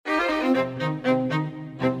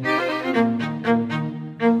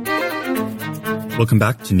Welcome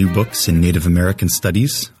back to New Books in Native American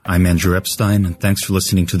Studies. I'm Andrew Epstein, and thanks for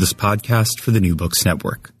listening to this podcast for the New Books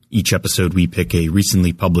Network. Each episode, we pick a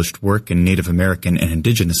recently published work in Native American and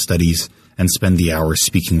Indigenous studies and spend the hour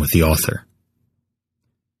speaking with the author.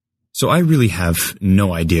 So I really have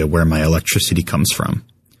no idea where my electricity comes from.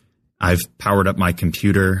 I've powered up my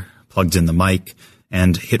computer, plugged in the mic,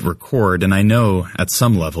 and hit record, and I know at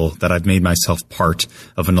some level that I've made myself part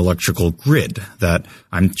of an electrical grid that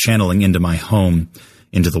I'm channeling into my home,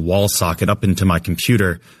 into the wall socket, up into my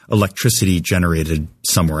computer, electricity generated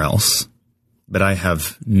somewhere else. But I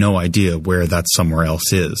have no idea where that somewhere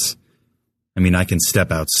else is. I mean, I can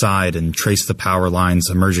step outside and trace the power lines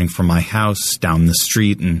emerging from my house down the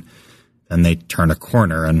street, and then they turn a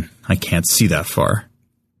corner, and I can't see that far.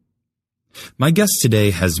 My guest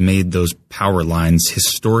today has made those power lines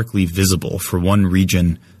historically visible for one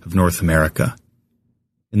region of North America.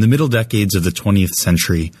 In the middle decades of the 20th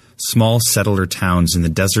century, small settler towns in the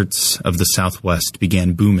deserts of the Southwest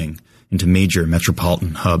began booming into major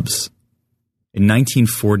metropolitan hubs. In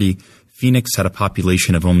 1940, Phoenix had a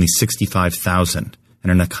population of only 65,000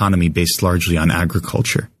 and an economy based largely on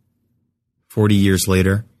agriculture. 40 years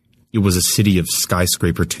later, it was a city of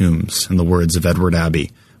skyscraper tombs, in the words of Edward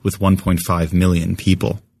Abbey, with 1.5 million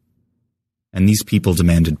people. And these people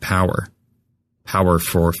demanded power. Power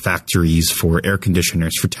for factories, for air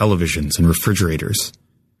conditioners, for televisions and refrigerators.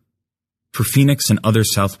 For Phoenix and other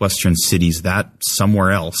southwestern cities, that somewhere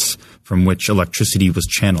else from which electricity was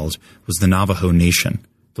channeled was the Navajo Nation,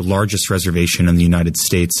 the largest reservation in the United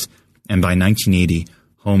States, and by 1980,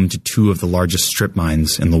 home to two of the largest strip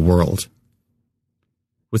mines in the world.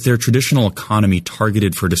 With their traditional economy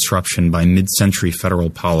targeted for disruption by mid-century federal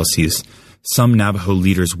policies, some Navajo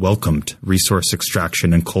leaders welcomed resource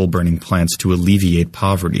extraction and coal-burning plants to alleviate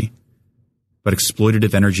poverty. But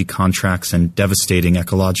exploitative energy contracts and devastating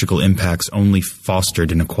ecological impacts only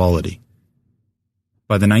fostered inequality.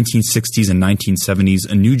 By the 1960s and 1970s,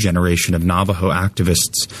 a new generation of Navajo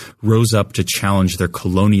activists rose up to challenge their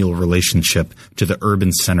colonial relationship to the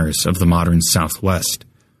urban centers of the modern Southwest,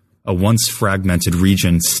 a once fragmented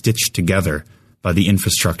region stitched together by the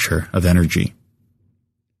infrastructure of energy.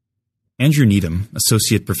 Andrew Needham,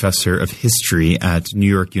 Associate Professor of History at New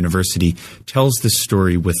York University, tells this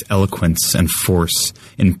story with eloquence and force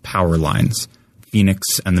in Power Lines,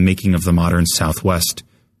 Phoenix and the Making of the Modern Southwest,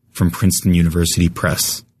 from Princeton University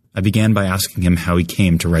Press. I began by asking him how he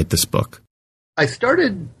came to write this book. I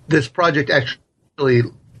started this project actually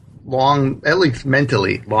at least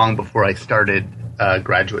mentally, long before I started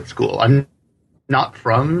graduate school. I'm not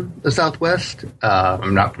from the Southwest.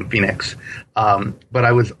 I'm not from Phoenix. But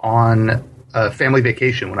I was on a family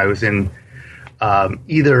vacation when I was in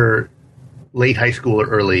either late high school or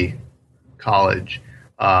early college.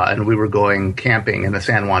 And we were going camping in the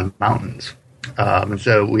San Juan Mountains. And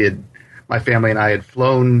so my family and I had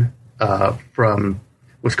flown from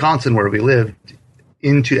Wisconsin, where we lived,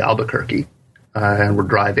 into Albuquerque. And we're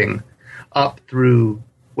driving up through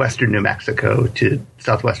western New Mexico to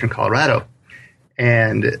southwestern Colorado.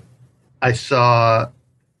 And I saw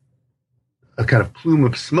a kind of plume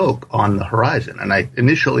of smoke on the horizon. And I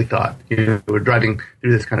initially thought, we're driving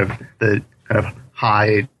through this kind of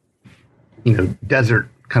high, desert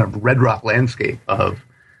kind of red rock landscape of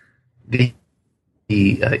the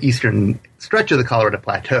eastern stretch of the Colorado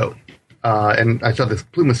Plateau. And I saw this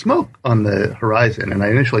plume of smoke on the horizon, and I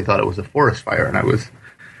initially thought it was a forest fire, and I was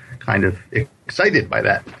kind of excited by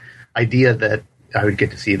that idea that I would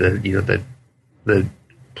get to see the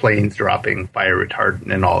planes dropping fire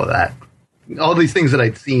retardant and all of that, all these things that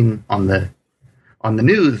I'd seen on the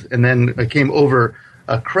news. And then I came over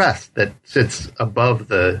a crest that sits above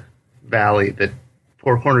the valley that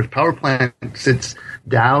Four Corners Power Plant sits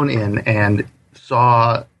down in, and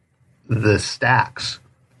saw the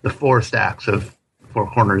four stacks of Four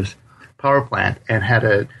Corners Power Plant, and had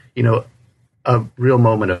a real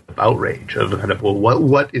moment of outrage of kind of, well,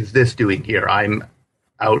 what is this doing here? I'm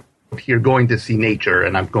out here going to see nature,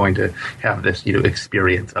 and I'm going to have this,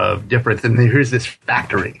 experience of difference. And here's this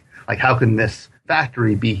factory. Like, how can this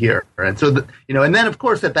factory be here? And so, and then of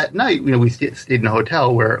course at that night, we stayed in a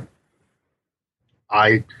hotel where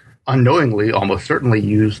I unknowingly, almost certainly,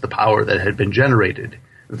 used the power that had been generated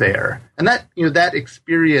there. And that, that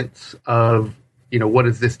experience of, what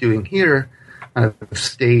is this doing here, had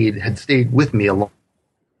stayed with me a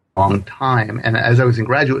long time. And as I was in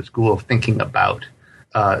graduate school thinking about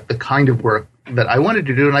the kind of work that I wanted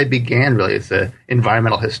to do, and I began really as an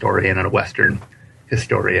environmental historian and a Western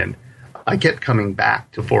historian, I kept coming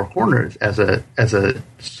back to Four Corners as a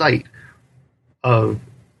site of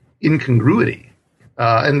incongruity,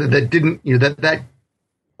 and that didn't, that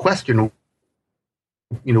question,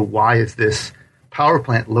 why is this power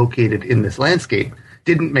plant located in this landscape,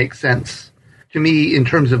 didn't make sense to me in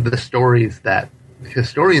terms of the stories that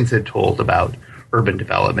historians had told about urban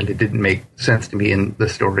development. It didn't make sense to me in the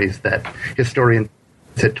stories that historians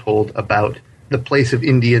had told about the place of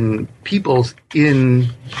Indian peoples in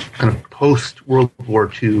kind of post-World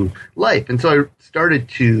War II life. And so I started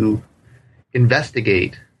to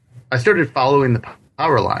investigate. I started following the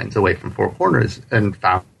power lines away from Four Corners and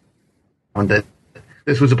found that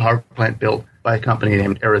this was a power plant built by a company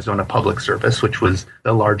named Arizona Public Service, which was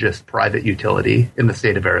the largest private utility in the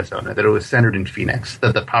state of Arizona, that it was centered in Phoenix,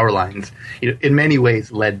 that the power lines, in many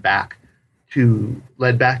ways led back to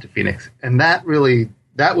Phoenix. And that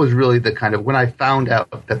was really the kind of, when I found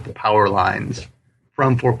out that the power lines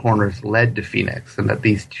from Four Corners led to Phoenix, and that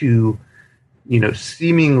these two,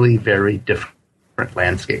 seemingly very different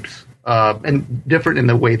landscapes, and different in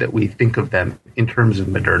the way that we think of them in terms of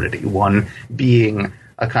modernity. One being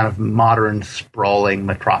a kind of modern, sprawling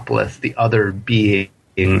metropolis. The other being,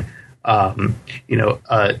 the kind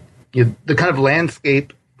of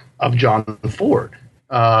landscape of John Ford.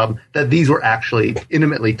 That these were actually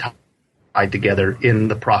intimately tied together in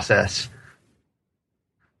the process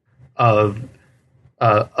of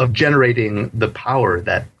generating the power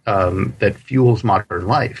that that fuels modern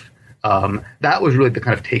life. That was really the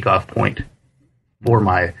kind of takeoff point for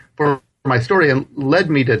my story, and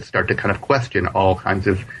led me to start to kind of question all kinds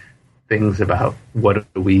of things about what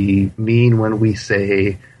do we mean when we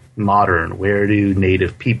say modern? Where do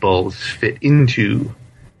Native peoples fit into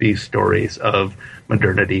these stories of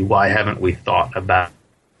modernity? Why haven't we thought about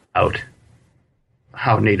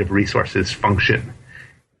how Native resources function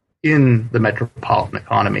in the metropolitan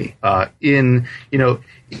economy, in a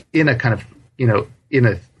kind of, in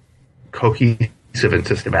a cohesive and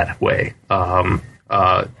systematic way?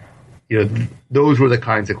 Those were the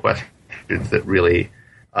kinds of questions that really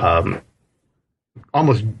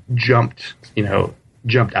almost jumped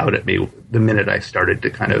out at me the minute I started to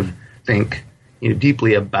kind of think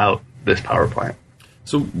deeply about this power plant.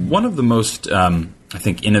 So one of the most, I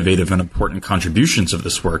think, innovative and important contributions of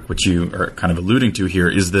this work, which you are kind of alluding to here,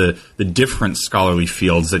 is the different scholarly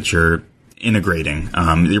fields that you're integrating,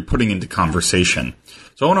 you're putting into conversation.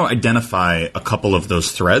 So I want to identify a couple of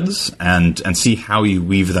those threads and see how you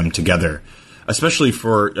weave them together, especially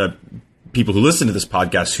for people who listen to this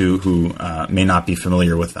podcast who may not be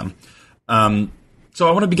familiar with them. So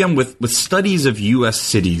I want to begin with studies of U.S.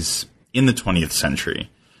 cities in the 20th century.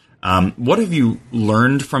 What have you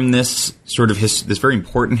learned from this sort of this very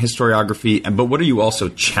important historiography, but what are you also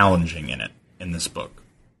challenging in this book?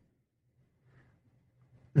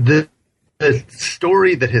 The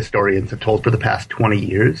story that historians have told for the past 20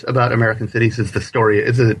 years about American cities is a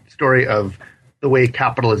story of the way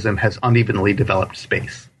capitalism has unevenly developed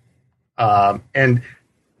space. And kind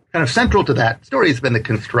of central to that story has been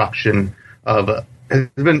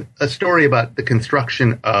a story about the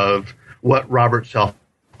construction of what Robert Self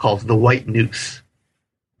calls the white noose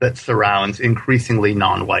that surrounds increasingly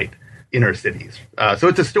non-white inner cities. So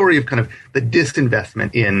it's a story of kind of the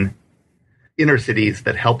disinvestment in inner cities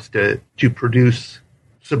that helps to produce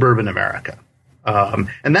suburban America.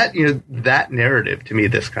 And that, that narrative, to me,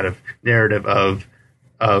 this kind of narrative of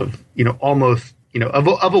almost,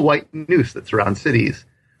 of a white noose that surrounds cities,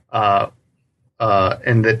 and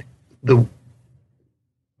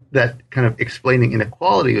that kind of explaining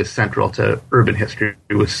inequality was central to urban history.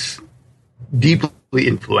 It was deeply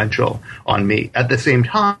influential on me. At the same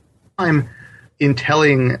time, in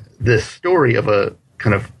telling this story of a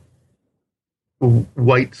kind of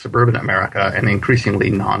white suburban America and increasingly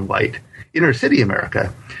non-white inner city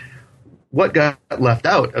America, what got left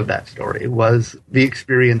out of that story was the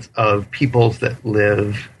experience of peoples that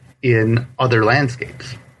live in other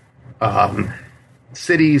landscapes.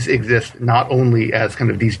 Cities exist not only as kind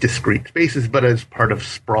of these discrete spaces, but as part of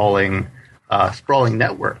sprawling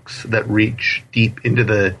networks that reach deep into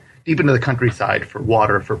the countryside for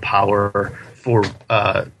water, for power, for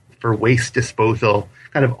waste disposal,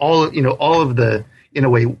 kind of all of the, in a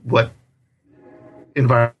way, what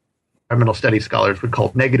environmental studies scholars would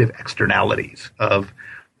call negative externalities of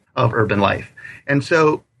urban life. And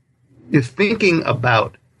so is thinking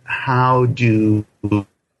about how do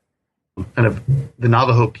kind of the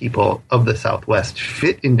Navajo people of the Southwest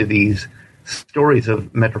fit into these stories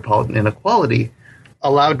of metropolitan inequality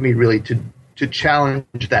allowed me really to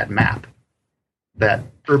challenge that map that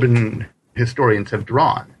urban historians have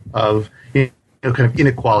drawn of kind of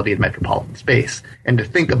inequality in metropolitan space, and to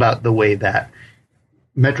think about the way that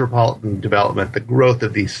metropolitan development, the growth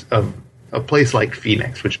of a place like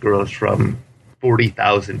Phoenix, which grows from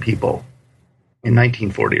 40,000 people in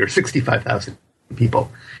 1940 or 65,000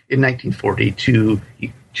 people in 1940 to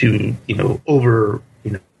over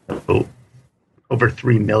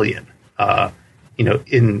 3 million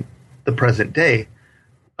in the present day,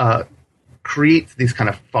 creates these kind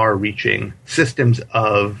of far-reaching systems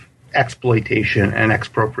of exploitation and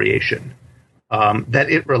expropriation that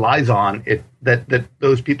it relies on, that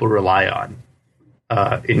those people rely on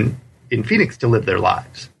in Phoenix to live their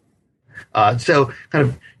lives. So kind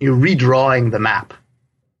of redrawing the map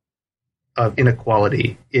of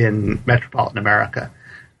inequality in metropolitan America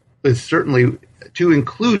is certainly to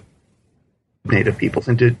include Native peoples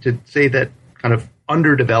and to say that kind of the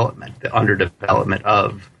underdevelopment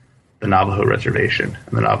of the Navajo Reservation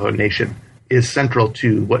and the Navajo Nation is central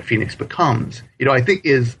to what Phoenix becomes, I think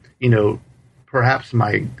is, perhaps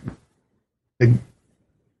the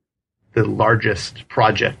largest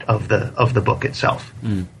project of the book itself.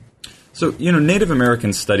 Mm. So, Native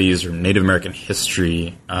American studies or Native American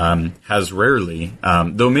history has rarely,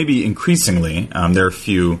 though maybe increasingly, there are a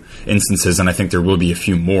few instances, and I think there will be a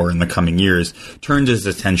few more in the coming years, turned its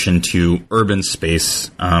attention to urban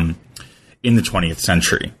space in the 20th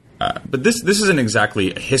century. But this isn't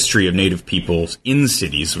exactly a history of Native peoples in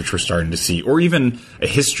cities, which we're starting to see, or even a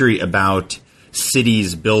history about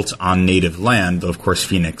cities built on Native land, though of course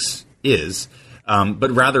Phoenix is,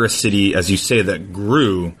 but rather a city, as you say, that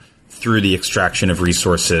grew through the extraction of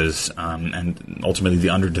resources and ultimately the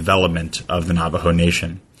underdevelopment of the Navajo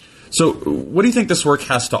Nation. So what do you think this work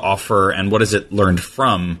has to offer, and what has it learned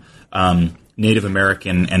from Native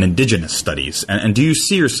American and indigenous studies? And do you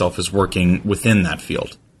see yourself as working within that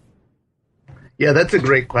field? Yeah, that's a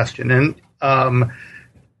great question. And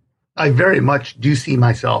I very much do see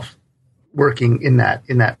myself working in that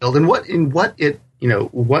field. And what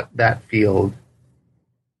that field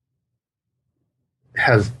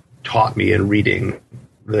has taught me in reading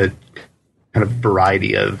the kind of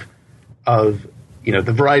variety of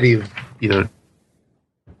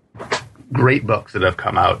great books that have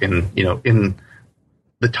come out in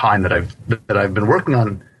the time that I've been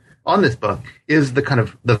working on this book is the kind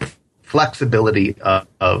of the flexibility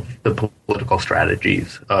of the political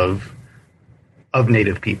strategies of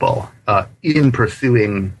Native people in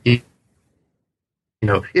pursuing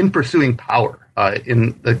power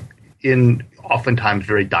in oftentimes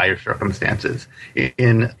very dire circumstances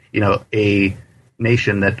in a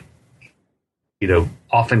nation that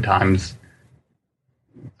oftentimes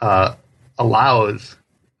allows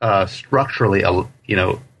structurally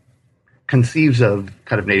conceives of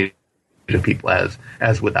kind of Native people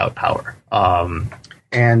as without power.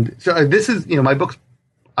 And so this is my book's.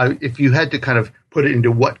 If you had to kind of put it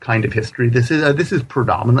into what kind of history this is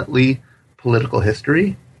predominantly political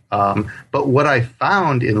history. But what I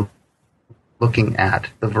found in looking at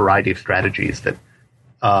the variety of strategies that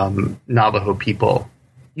Navajo people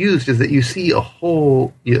used is that you see a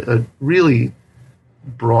really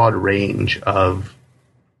broad range of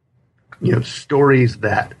stories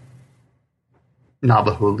that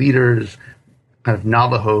Navajo leaders, kind of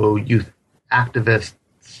Navajo youth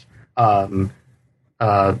activists, and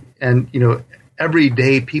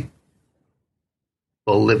everyday people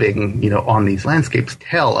living on these landscapes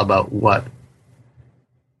tell about what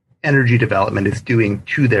energy development is doing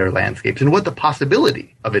to their landscapes and what the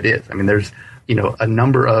possibility of it is. I mean, there's a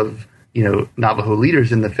number of Navajo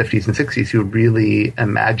leaders in the 50s and 60s who really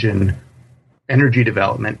imagine energy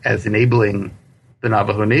development as enabling the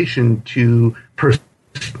Navajo Nation to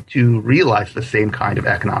realize the same kind of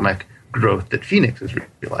economic growth that Phoenix has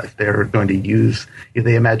realized. They're going to use,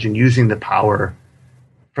 they imagine using the power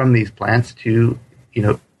from these plants to,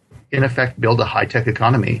 in effect, build a high-tech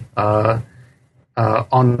economy on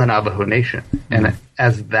the Navajo Nation. And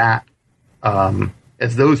as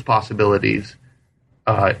those possibilities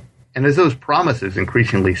and as those promises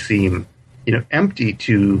increasingly seem, empty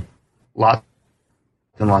to lots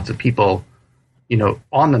and lots of people,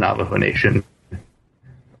 on the Navajo Nation,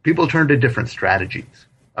 people turn to different strategies.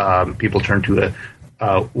 People turn to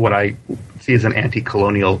what I see as an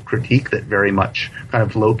anti-colonial critique that very much kind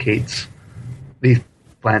of locates these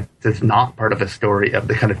plants as not part of a story of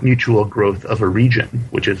the kind of mutual growth of a region,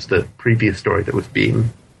 which is the previous story that was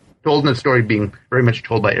being told, and a story being very much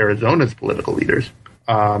told by Arizona's political leaders,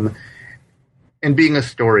 and being a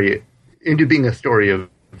story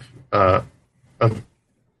of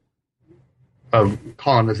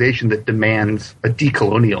colonization that demands a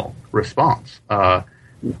decolonial response,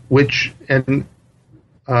 which and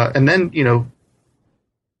then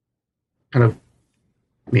kind of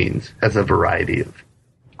means has a variety of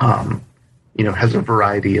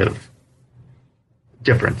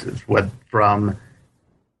differences, whether from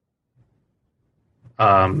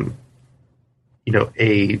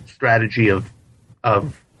a strategy of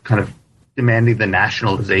kind of demanding the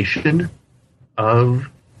nationalization of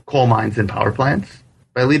coal mines and power plants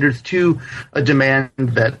by leaders, to a demand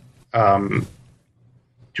that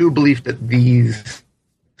to a belief that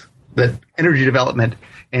that energy development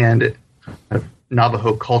and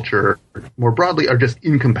Navajo culture more broadly are just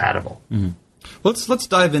incompatible. Mm-hmm. Let's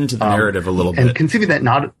dive into the narrative a little bit. And conceiving that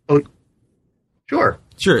Sure.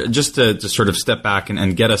 Just to sort of step back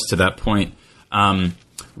and get us to that point,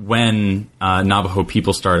 when Navajo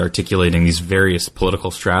people start articulating these various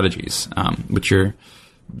political strategies, which you're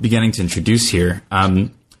beginning to introduce here.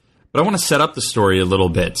 But I want to set up the story a little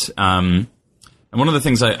bit. And one of the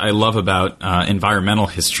things I love about environmental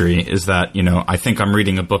history is that, I think I'm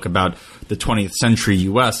reading a book about the 20th century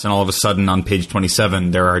U.S., and all of a sudden on page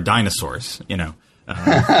 27 there are dinosaurs,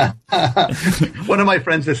 One of my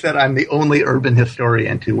friends has said I'm the only urban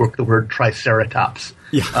historian to work the word triceratops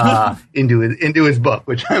into his book,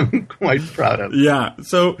 which I'm quite proud of. Yeah.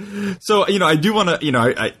 So I do want to,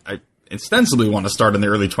 I ostensibly want to start in the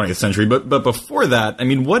early 20th century, but before that, I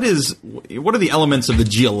mean, what are the elements of the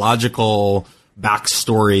geological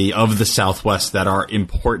backstory of the Southwest that are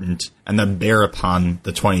important and that bear upon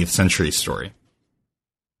the 20th century story?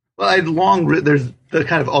 Well, there's the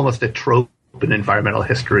kind of almost a trope in environmental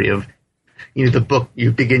history of, the book,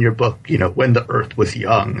 you begin your book, when the earth was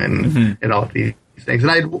young and all of these things.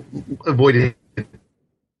 And I'd avoided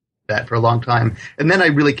that for a long time. And then I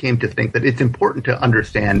really came to think that it's important to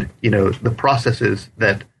understand, the processes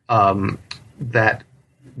that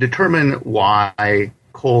determine why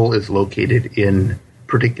coal is located in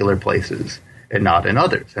particular places and not in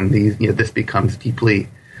others. And this becomes deeply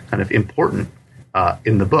kind of important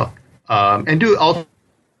in the book. And do also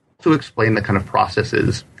explain the kind of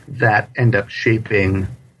processes that end up shaping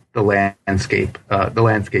the landscape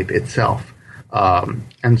itself.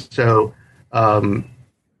 And so,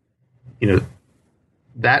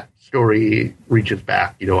 that story reaches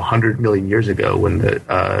back, 100 million years ago when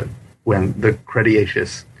the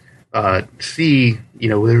Cretaceous sea,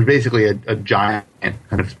 there was basically a giant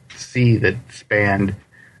kind of sea that spanned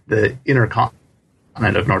the inner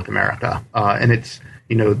continent of North America. And it's,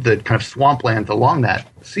 the kind of swamplands along that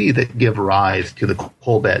sea that give rise to the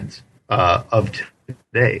coal beds of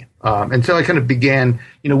today. And so I kind of began,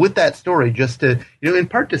 with that story just to, in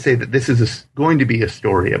part to say that this is going to be a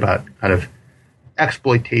story about kind of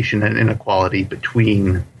exploitation and inequality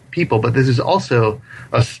between people, but this is also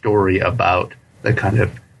a story about the kind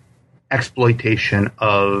of exploitation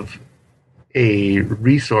of a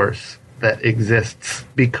resource that exists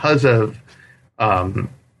because of,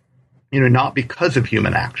 not because of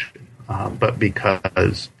human action, but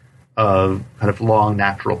because of kind of long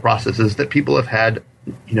natural processes that people have had,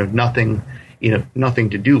 nothing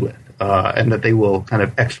to do with, and that they will kind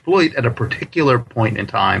of exploit at a particular point in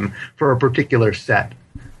time for a particular set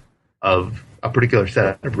of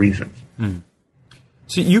reasons.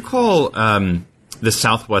 So you call the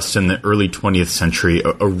Southwest in the early 20th century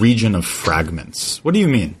a region of fragments. What do you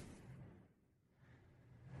mean?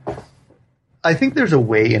 I think there's a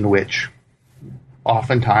way in which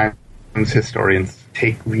oftentimes historians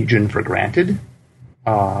take region for granted,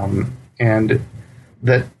 and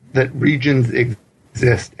that regions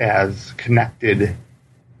exist as connected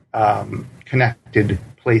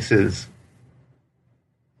places,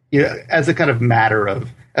 as a kind of matter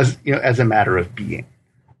of being.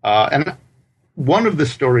 And one of the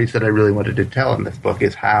stories that I really wanted to tell in this book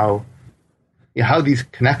is how these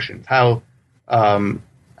connections, how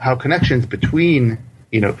connections between,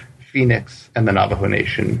 Phoenix and the Navajo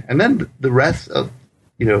Nation, and then the rest of,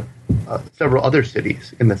 several other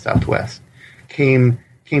cities in the Southwest came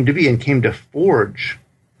to be and came to forge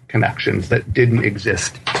connections that didn't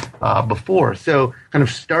exist before. So kind of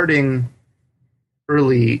starting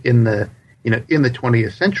early in the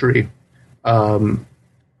 20th century, I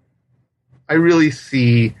really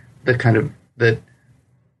see the kind of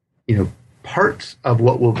parts of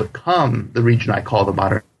what will become the region I call the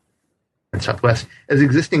modern Southwest as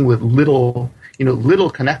existing with little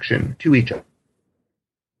connection to each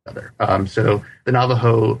other. So the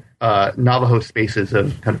Navajo spaces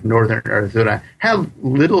of kind of northern Arizona have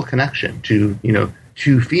little connection to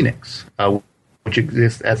Phoenix, which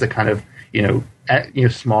exists as a kind of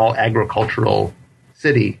small agricultural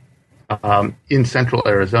city in central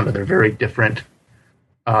Arizona. They're very different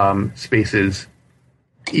spaces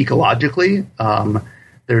ecologically.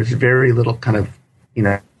 There's very little kind of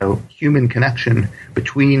human connection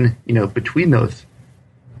between those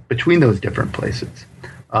different places,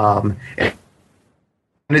 and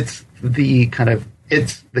it's the kind of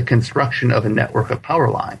it's the construction of a network of power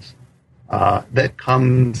lines that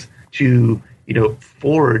comes to,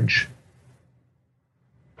 forge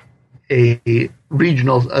a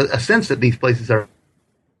regional, a sense that these places are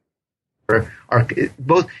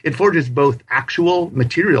both. It forges both actual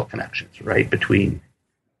material connections, right, between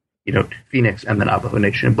Phoenix and the Navajo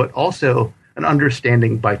Nation, but also an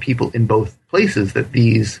understanding by people in both places that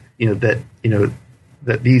these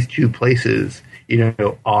that these two places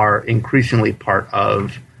are increasingly part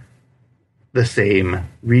of the same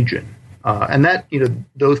region, and that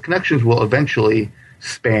those connections will eventually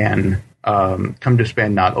come to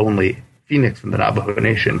span not only Phoenix and the Navajo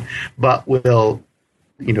Nation, but will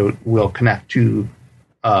connect to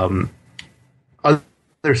other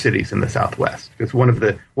cities in the Southwest. Because one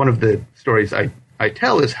of the stories I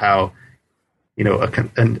tell is how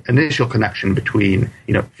an initial connection between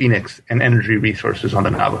Phoenix and energy resources on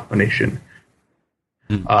the Navajo Nation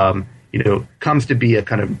comes to be a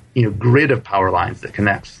kind of grid of power lines that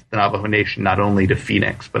connects the Navajo Nation not only to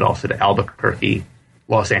Phoenix but also to Albuquerque,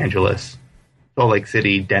 Los Angeles, Salt Lake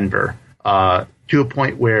City, Denver, to a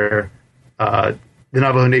point where the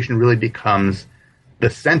Navajo Nation really becomes the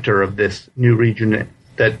center of this new region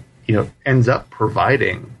that ends up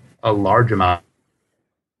providing a large amount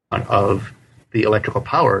of the electrical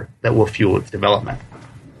power that will fuel its development.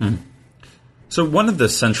 So one of the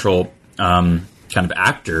central kind of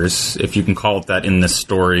actors, if you can call it that, in this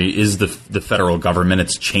story is the federal government.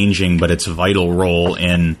 It's changing, but its vital role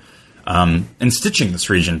in stitching this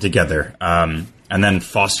region together, and then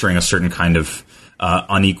fostering a certain kind of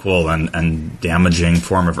unequal and damaging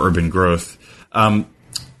form of urban growth.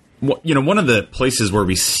 One of the places where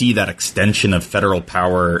we see that extension of federal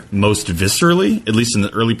power most viscerally, at least in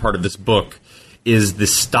the early part of this book, is the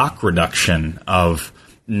stock reduction of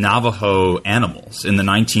Navajo animals in the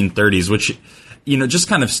 1930s, which just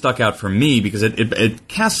kind of stuck out for me because it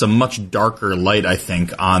casts a much darker light, I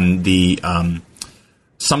think, on the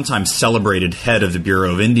sometimes celebrated head of the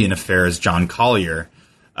Bureau of Indian Affairs, John Collier.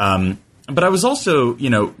 But I was also,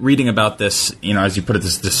 reading about this, as you put it,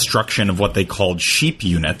 this destruction of what they called sheep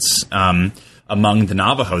units among the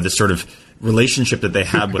Navajo, this sort of relationship that they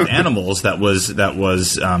had with animals that was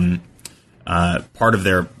part of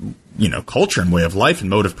their, culture and way of life and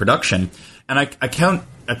mode of production. And I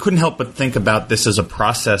couldn't help but think about this as a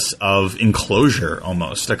process of enclosure,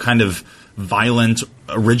 almost a kind of violent,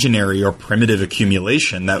 originary, or primitive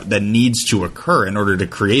accumulation that needs to occur in order to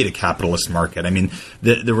create a capitalist market. I mean,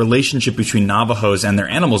 the relationship between Navajos and their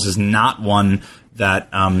animals is not one that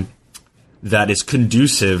is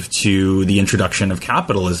conducive to the introduction of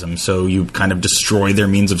capitalism. So you kind of destroy their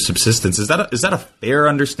means of subsistence. Is that a fair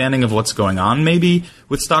understanding of what's going on, maybe,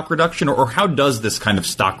 with stock reduction, or how does this kind of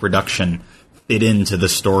stock reduction fit into the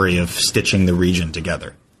story of stitching the region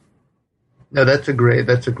together? No, that's a great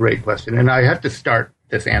question. And I have to start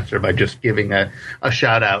this answer by just giving a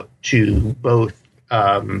shout out to both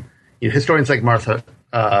historians like Marshall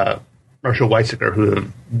Weizsäcker,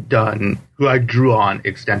 who I drew on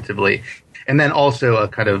extensively, and then also a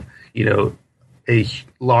kind of, a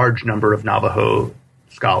large number of Navajo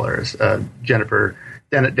scholars, Jennifer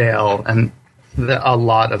Dennett-Dale, and a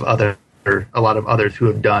lot of others who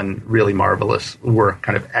have done really marvelous work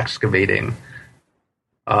kind of excavating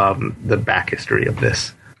the back history of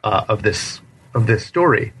this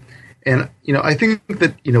story. And I think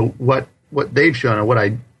that what they've shown and what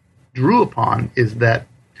I drew upon is that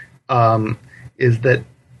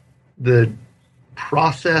the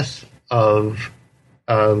process of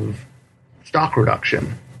stock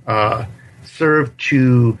reduction served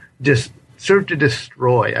to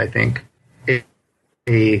destroy, I think,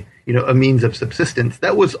 a means of subsistence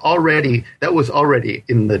that was already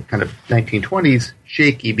in the kind of 1920s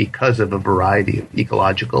shaky because of a variety of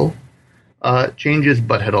ecological changes,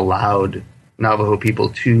 but had allowed Navajo people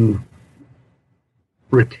to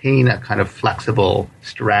retain a kind of flexible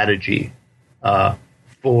strategy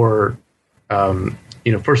for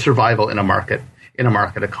survival in a market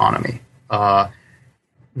economy.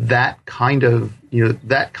 That kind of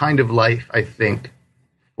life, I think,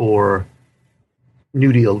 for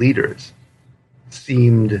New Deal leaders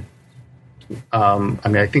seemed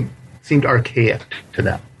archaic to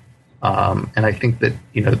them. And I think that,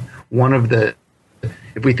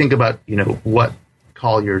 if we think about, what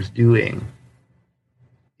Collier's doing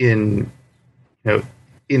in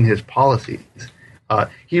his policies,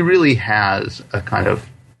 he really has a kind of,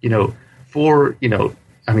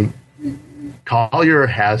 Collier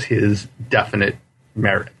has his definite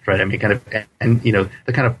merit, right? I mean, kind of, and,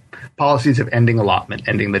 the kind of policies of ending allotment,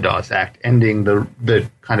 ending the Dawes Act, ending the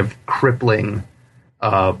kind of crippling,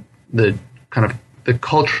 the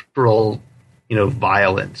cultural,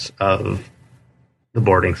 violence of the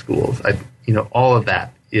boarding schools. All of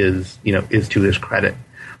that is to his credit.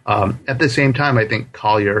 At the same time, I think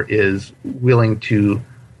Collier is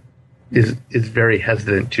very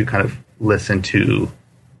hesitant to kind of listen to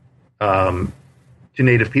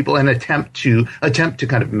Native people and attempt to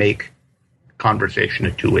kind of make conversation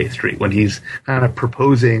a two-way street when he's kind of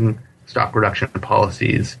proposing stock reduction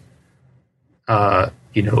policies, to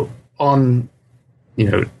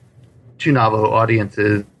Navajo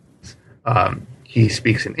audiences. He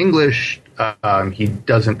speaks in English. He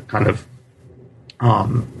doesn't kind of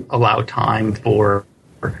allow time for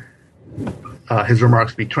his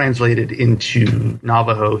remarks to be translated into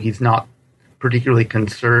Navajo. He's not particularly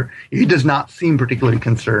concerned. He does not seem particularly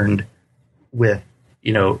concerned with,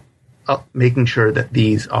 making sure that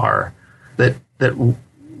these are that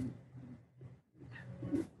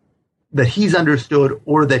he's understood,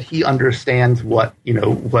 or that he understands what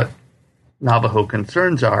Navajo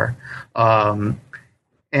concerns are. I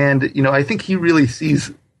think he really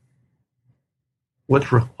sees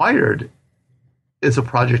what's required is a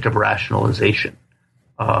project of rationalization,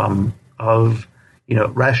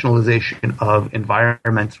 rationalization of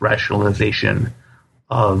environments, rationalization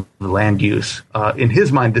of land use. In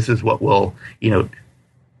his mind, this is what will,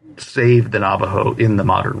 save the Navajo in the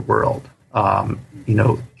modern world.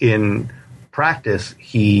 In practice,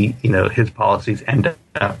 his policies end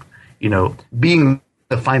up, being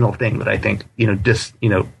the final thing that I think,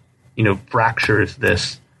 fractures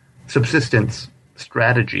this subsistence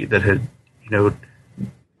strategy that had,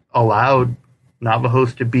 allowed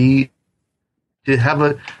Navajos to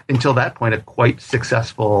have until that point, a quite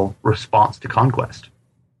successful response to conquest.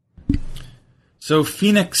 So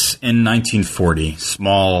Phoenix in 1940,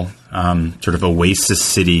 small sort of oasis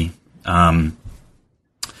city. Phoenix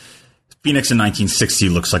in 1960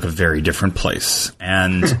 looks like a very different place,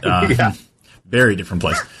 and very different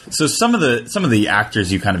place. So some of the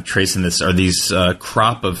actors you kind of trace in this are these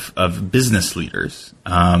crop of business leaders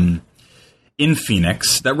in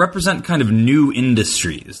Phoenix that represent kind of new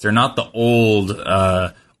industries. They're not the old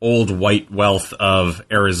white wealth of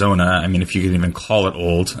Arizona. I mean, if you can even call it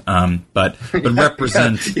old, but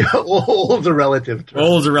represent old's a relative term.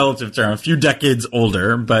 Old's a relative term. A few decades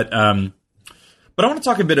older, but I want to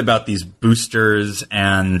talk a bit about these boosters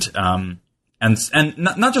and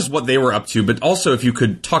not just what they were up to, but also if you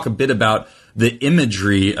could talk a bit about the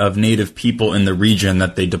imagery of Native people in the region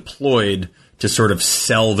that they deployed to sort of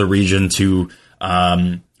sell the region to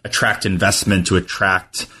attract investment, to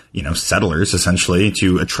attract settlers, essentially,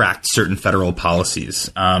 to attract certain federal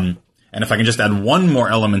policies. And if I can just add one more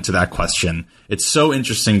element to that question, it's so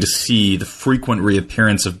interesting to see the frequent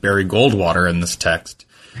reappearance of Barry Goldwater in this text.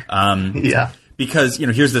 Because,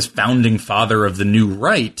 here's this founding father of the new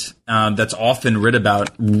right that's often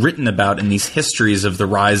written about in these histories of the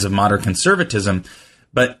rise of modern conservatism.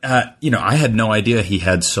 But, I had no idea he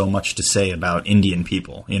had so much to say about Indian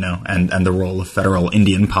people, and the role of federal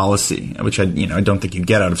Indian policy, which I don't think you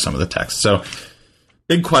get out of some of the texts. So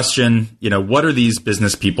big question, what are these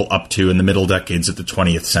business people up to in the middle decades of the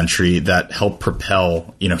 20th century that help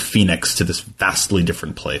propel, Phoenix to this vastly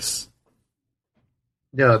different place?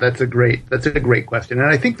 No, that's a great question.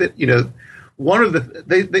 And I think that, one of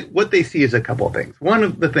what they see is a couple of things. One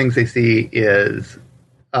of the things they see is,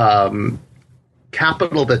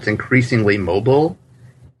 capital that's increasingly mobile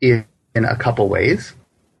in a couple ways.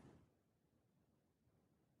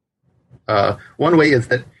 One way is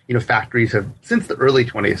that, factories have, since the early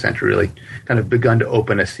 20th century, really kind of begun to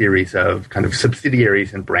open a series of kind of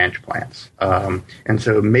subsidiaries and branch plants. And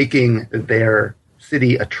so making their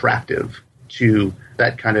city attractive to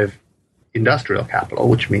that kind of industrial capital,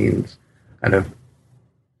 which means kind of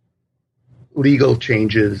legal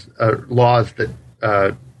changes, laws that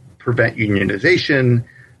prevent unionization,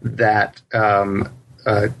 that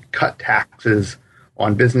cut taxes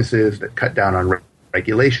on businesses, that cut down on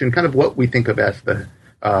regulation, kind of what we think of as the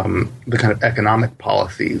kind of economic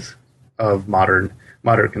policies of modern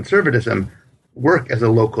conservatism work as a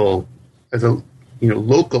local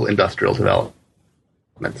local industrial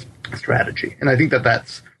development strategy. And I think that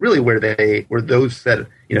that's really where those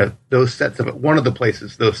sets of one of the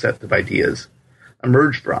places those sets of ideas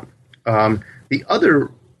emerge from. The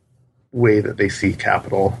other way that they see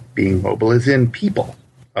capital being mobile is in people,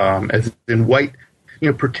 as in white,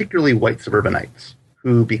 particularly white suburbanites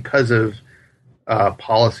who, because of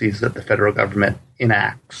policies that the federal government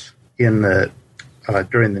enacts during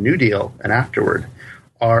the New Deal and afterward,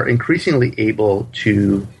 are increasingly able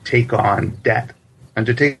to take on debt and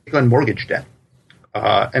to take on mortgage debt,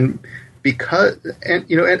 but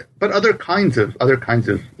other kinds of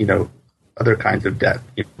debt,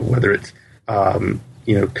 whether it's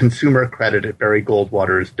consumer credit at Barry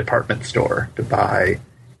Goldwater's department store to buy,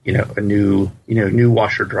 a new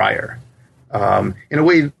washer dryer. In a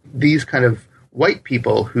way, these kind of white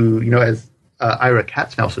people who, as Ira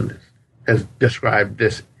Katznelson has described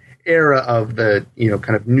this era of the,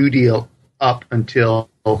 kind of New Deal up until,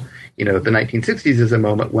 the 1960s is a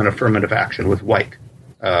moment when affirmative action was white,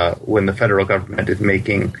 when the federal government is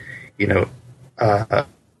making,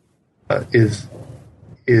 is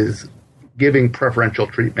giving preferential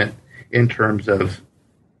treatment in terms of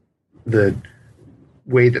the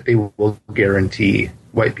way that they will guarantee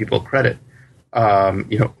white people credit,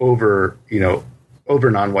 over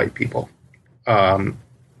non-white people.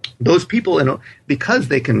 Those people, because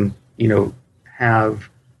they can, have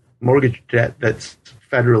mortgage debt that's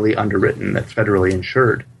federally underwritten, that's federally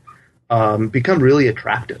insured, become really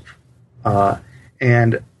attractive.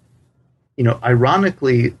 And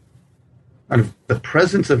ironically, kind of the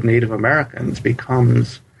presence of Native Americans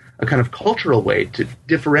becomes a kind of cultural way to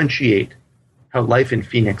differentiate how life in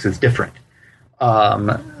Phoenix is different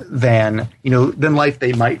than life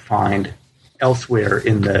they might find elsewhere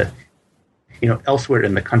in the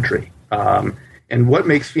country. And what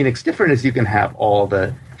makes Phoenix different is you can have all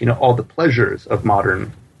the pleasures of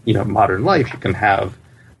modern life. You can have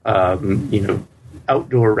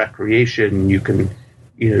outdoor recreation. You can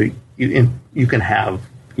have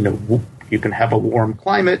a warm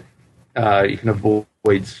climate. You can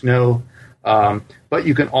avoid snow, but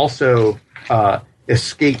you can also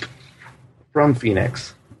escape from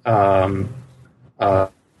Phoenix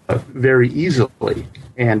very easily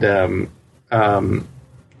and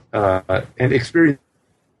experience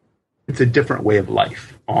a different way of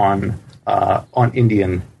life on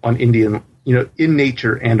Indian in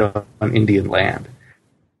nature and on Indian land.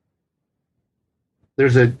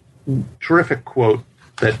 There's a terrific quote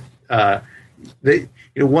that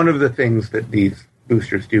one of the things that these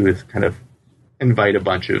boosters do is kind of invite a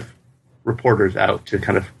bunch of reporters out to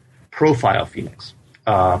kind of profile Phoenix.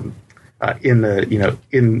 In the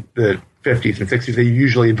 50s and 60s, they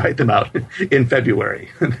usually invite them out in February.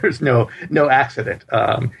 There's no accident.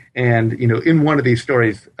 And in one of these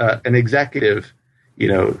stories, an executive,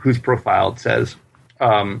 who's profiled says,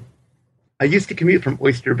 I used to commute from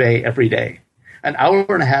Oyster Bay every day, an hour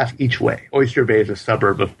and a half each way. Oyster Bay is a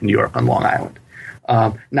suburb of New York on Long Island.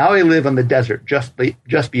 Now I live on the desert just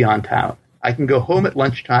beyond town. I can go home at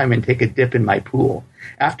lunchtime and take a dip in my pool.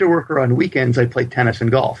 After work or on weekends, I play tennis and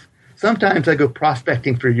golf. Sometimes I go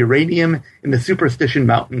prospecting for uranium in the Superstition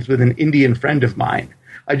Mountains with an Indian friend of mine.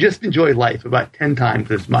 I just enjoy life about 10 times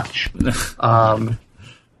as much. The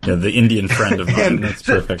Indian friend of mine. That's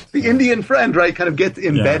perfect. The Indian friend, right, kind of gets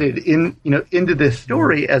embedded into this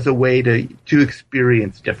story as a way to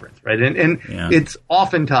experience difference, right? And it's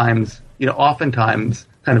oftentimes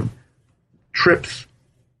kind of trips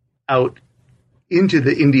out into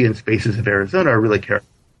the Indian spaces of Arizona are really characterized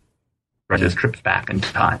as trips back in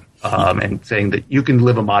time, and saying that you can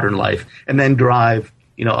live a modern life and then drive,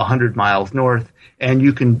 100 miles north, and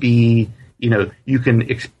you can be, you can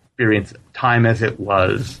experience time as it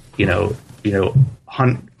was, 50,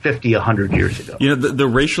 100 years ago. The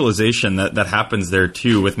racialization that happens there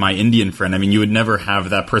too with my Indian friend. I mean, you would never have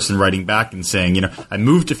that person writing back and saying, I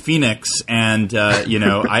moved to Phoenix and,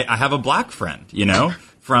 I have a black friend,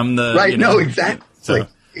 from the right. No, exactly. So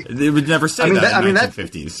they would never say in the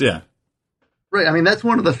 1950s. Yeah. Right. I mean, that's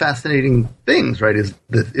one of the fascinating things, right? Is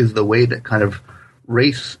the way that kind of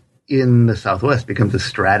race in the Southwest becomes a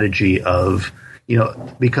strategy of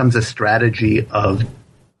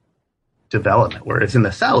development, whereas in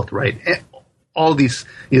the South, right, all these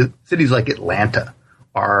cities like Atlanta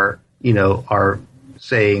are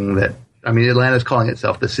saying that. I mean, Atlanta's calling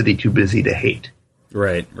itself the city too busy to hate.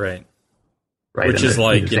 Right. Right. Which is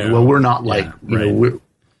like, saying, well, we're not like, we're.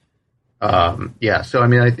 So I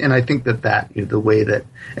mean, I think that the way that,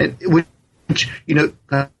 which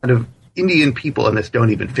kind of Indian people in this don't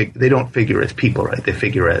figure as people, right? They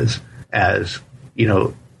figure as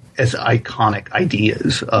iconic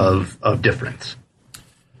ideas of difference.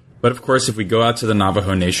 But of course, if we go out to the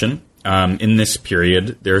Navajo Nation, in this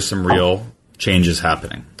period, there are some real changes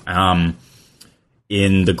happening.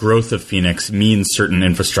 In the growth of Phoenix means certain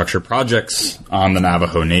infrastructure projects on the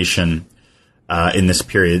Navajo Nation in this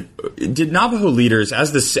period. Did Navajo leaders,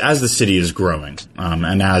 as the city is growing,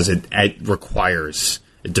 and as it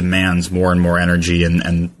demands more and more energy,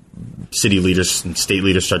 and city leaders and state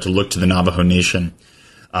leaders start to look to the Navajo Nation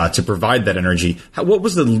to provide that energy, what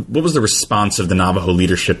was the response of the Navajo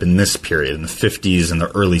leadership in this period, in the 50s and the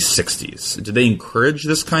early 60s? Did they encourage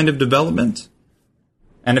this kind of development?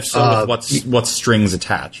 And if so, with what strings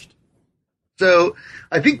attached? So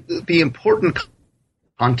I think the important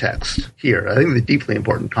context here, I think the deeply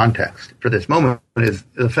important context for this moment is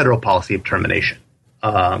the federal policy of termination.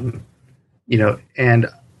 And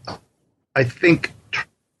I think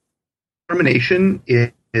termination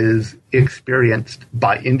is experienced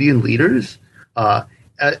by Indian leaders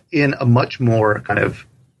in a much more kind of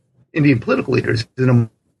Indian political leaders in a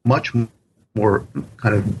much more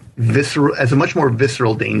kind of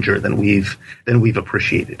visceral danger than we've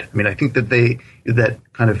appreciated. I mean, I think that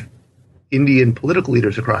kind of Indian political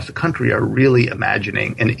leaders across the country are really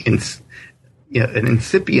imagining an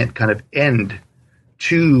incipient kind of end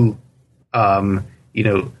to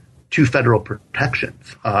to federal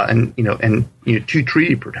protections and to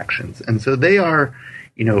treaty protections, and so they are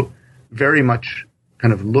very much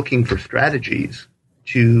kind of looking for strategies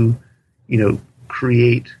to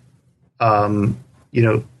create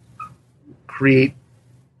create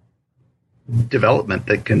development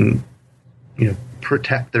that can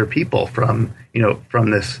protect their people from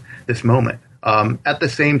this moment. At the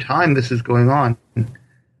same time this is going on,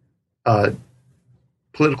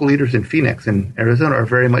 political leaders in Phoenix and Arizona are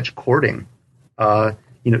very much courting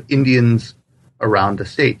Indians around the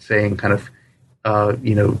state, saying kind of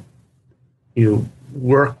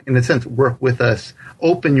work with us,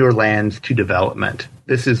 open your lands to development.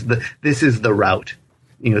 This is the route.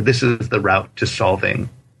 This is the route to solving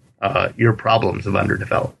your problems of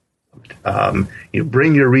underdevelopment.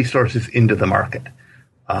 Bring your resources into the market.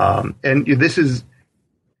 And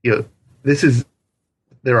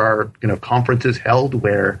there are conferences held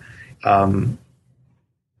where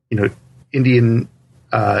Indian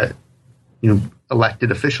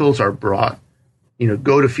elected officials are brought,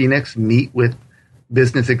 go to Phoenix, meet with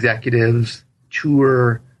business executives,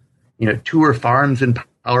 tour farms and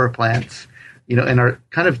power plants, and are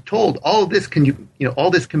kind of told all this can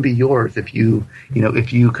be yours if you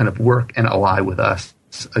kind of work and ally with us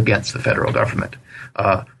against the federal government.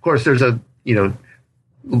 Of course, there's a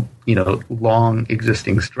long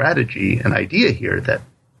existing strategy and idea here that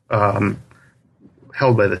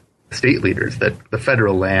held by the state leaders, that the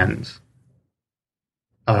federal lands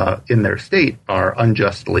in their state are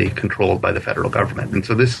unjustly controlled by the federal government. And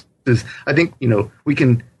so this is, I think, we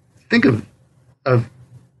can think of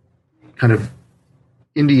kind of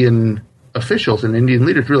Indian officials and Indian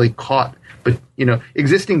leaders really caught, but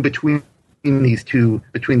existing between these two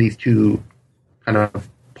kind of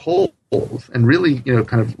poles, and really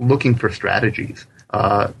kind of looking for strategies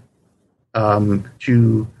to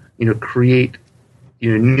create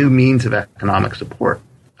new means of economic support.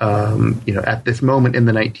 At this moment in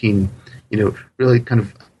the really kind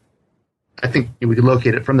of, I think we could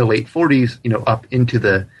locate it from the late 40s, up into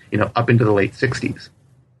the late 60s.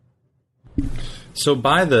 So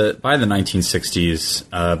by the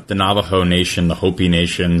 1960s, the Navajo Nation, the Hopi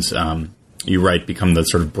nations, you write, become the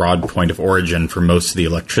sort of broad point of origin for most of the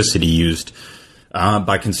electricity used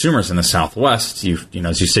by consumers in the Southwest.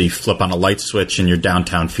 As you say, you flip on a light switch in your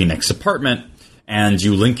downtown Phoenix apartment, and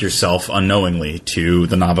you link yourself unknowingly to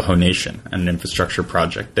the Navajo Nation and an infrastructure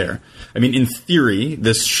project there. I mean, in theory,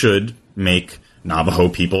 this should make Navajo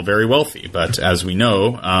people very wealthy. But as we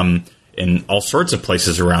know, in all sorts of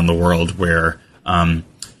places around the world where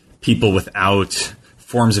people without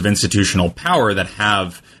forms of institutional power that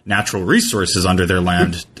have natural resources under their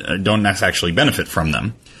land don't actually benefit from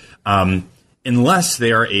them, unless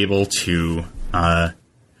they are able to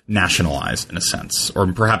nationalize, in a sense,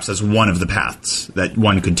 or perhaps as one of the paths that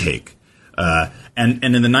one could take. And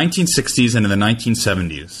in the 1960s and in the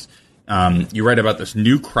 1970s, you write about this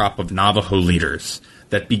new crop of Navajo leaders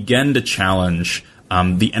that began to challenge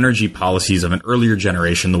the energy policies of an earlier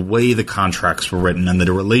generation, the way the contracts were written, and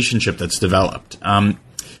the relationship that's developed. Can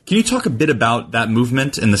you talk a bit about that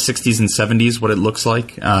movement in the 60s and 70s, what it looks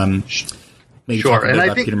like? Maybe sure. Talk a bit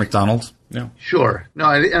about Peter MacDonald? Yeah. Sure. No,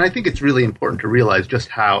 and I think it's really important to realize just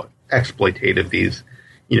how exploitative these,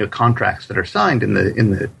 contracts that are signed in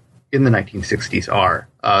the 1960s are.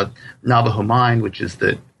 Navajo Mine, which is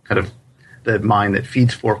the kind of the mine that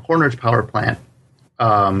feeds Four Corners Power Plant,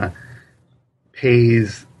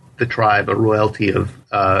 pays the tribe a royalty of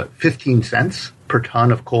 15 cents per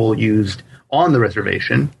ton of coal used on the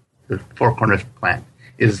reservation. The Four Corners plant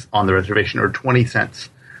is on the reservation, or 20 cents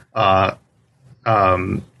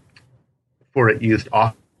for it used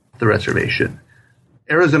off the reservation.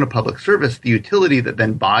 Arizona Public Service, the utility that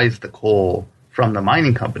then buys the coal from the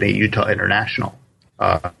mining company, Utah International,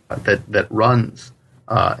 that runs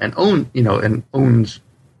and owns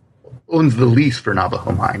the lease for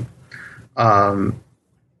Navajo Mine,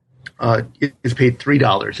 is paid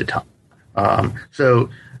 $3 a ton. So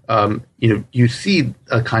you see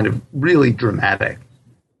a kind of really dramatic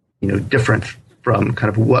difference from kind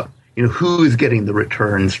of what, who is getting the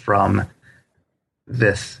returns from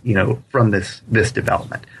this, this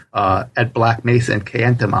development. At Black Mesa and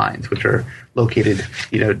Kayenta mines, which are located,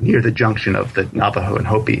 near the junction of the Navajo and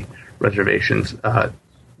Hopi reservations,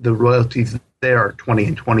 the royalties there are 20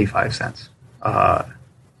 and 25 cents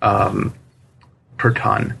per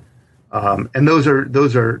ton. And those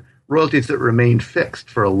are royalties that remained fixed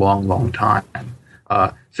for a long, long time.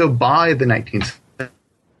 So by the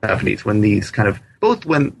 1970s, when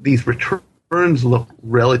when these returns look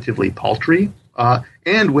relatively paltry,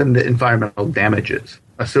 and when the environmental damages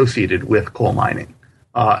associated with coal mining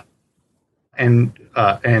and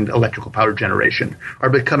electrical power generation are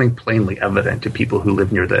becoming plainly evident to people who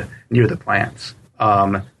live near the plants,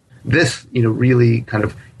 this really kind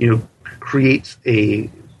of creates a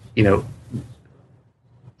kind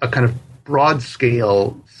of broad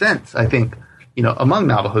scale sense, I think, among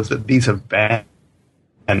Navajos that these have been,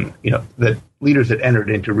 and that leaders had entered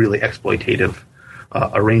into really exploitative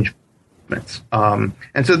arrangements. And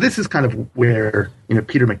so this is kind of where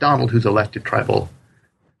Peter MacDonald, who's elected tribal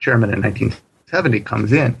chairman in 1970,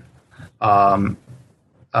 comes in.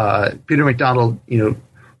 Peter MacDonald,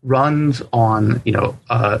 runs on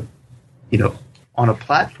on a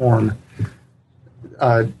platform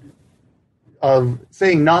of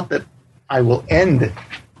saying not that I will end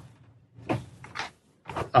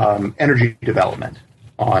energy development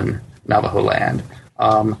on Navajo land,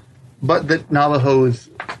 but that Navajos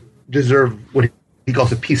deserve what he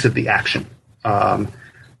calls a piece of the action, and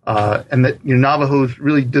that Navajos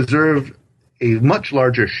really deserve a much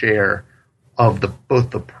larger share of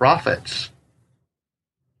both the profits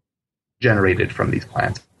generated from these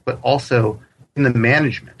plants, but also in the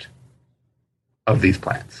management of these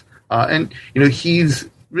plants. And he's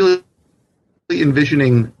really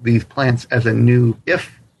envisioning these plants as a new,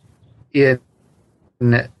 if in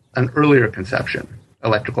an earlier conception,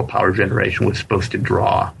 electrical power generation was supposed to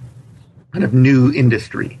draw kind of new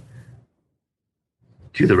industry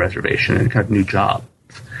to the reservation and kind of new jobs.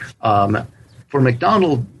 For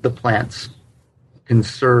MacDonald, the plants can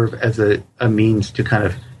serve as a means to kind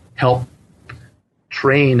of help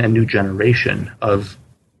train a new generation of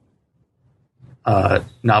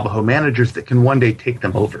Navajo managers that can one day take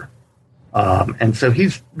them over. And so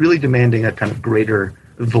he's really demanding a kind of greater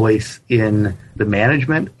voice in the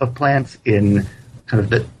management of plants, in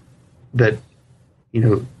kind of that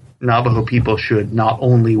Navajo people should not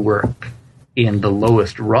only work in the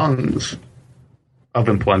lowest rungs of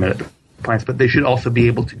employment at the plants, but they should also be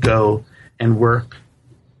able to go and work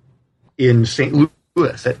in St.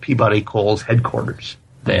 Louis at Peabody Coal's headquarters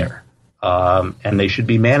there. And they should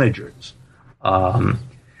be managers.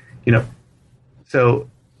 So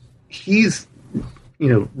he's,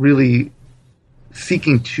 really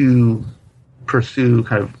seeking to pursue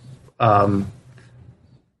kind of,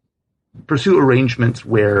 pursue arrangements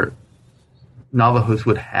where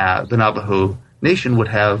the Navajo Nation would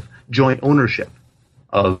have joint ownership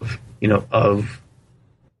of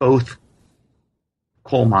both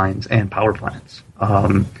coal mines and power plants.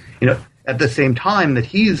 At the same time that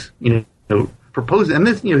he's, proposing, and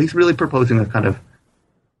this, he's really proposing a kind of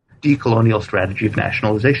decolonial strategy of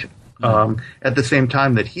nationalization. At the same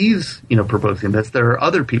time that he's, proposing this, there are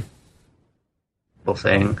other people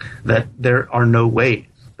saying that there are no ways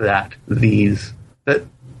that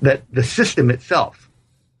that the system itself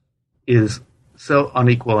is so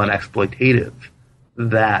unequal and exploitative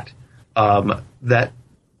that that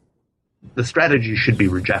the strategy should be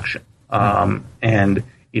rejection, and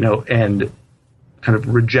kind of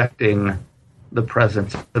rejecting the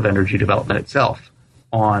presence of energy development itself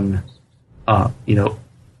on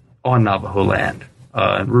Navajo land,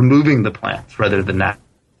 and removing the plants rather than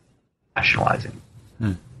nationalizing.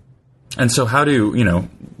 And so how do,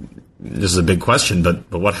 this is a big question,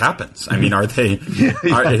 but what happens? I mean, are they,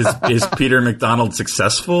 is Peter MacDonald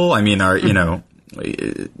successful? I mean,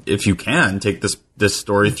 if you can take this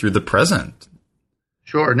story through the present.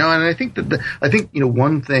 Sure. No, and I think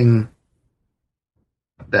one thing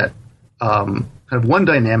that, kind of one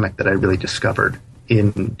dynamic that I really discovered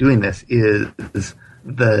in doing this is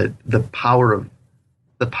the power of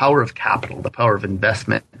capital, the power of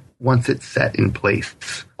investment once it's set in place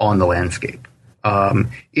on the landscape.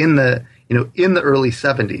 In the early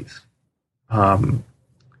 70s,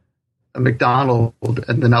 MacDonald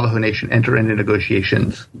and the Navajo Nation enter into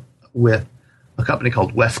negotiations with a company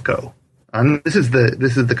called Wesco. And this is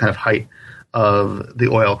the kind of height of the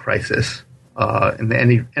oil crisis and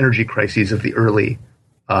the energy crises of the early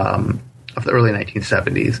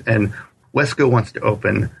 1970s. And Wesco wants to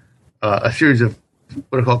open a series of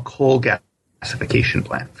what are called coal gasification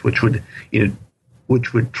plants, which would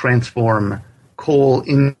which would transform coal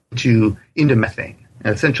into methane,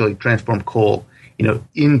 and essentially transform coal,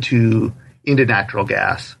 into natural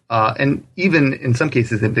gas, and even in some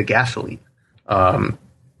cases into gasoline,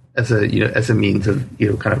 as a means of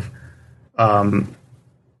kind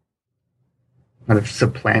of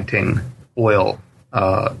supplanting oil,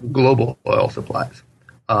 global oil supplies.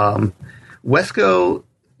 WESCO,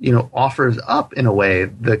 offers up in a way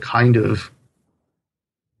the kind of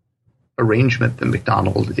arrangement that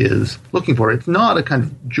McDonald is looking for. It's not a kind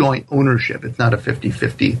of joint ownership. It's not a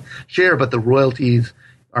 50-50 share, but the royalties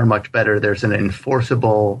are much better. There's an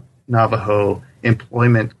enforceable Navajo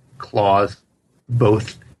employment clause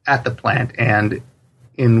both at the plant and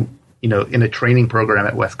in a training program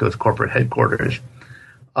at WESCO's corporate headquarters.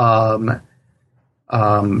 And,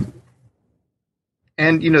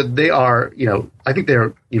 they are, I think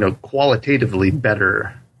they're, qualitatively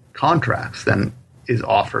better contracts than is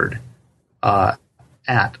offered that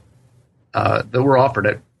were offered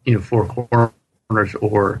at, Four Corners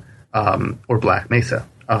or Black Mesa.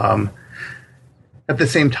 At the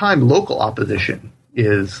same time, local opposition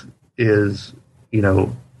is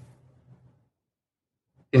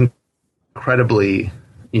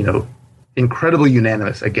incredibly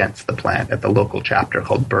unanimous against the plant at the local chapter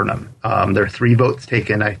called Burnham. There are 3 votes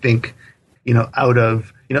taken, I think, out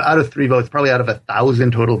of 3 votes, probably out of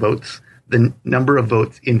 1,000 total votes, the number of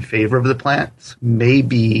votes in favor of the plants may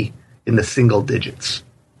be in the single digits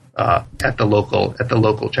at the local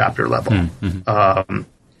chapter level. Mm-hmm.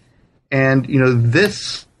 And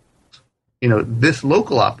this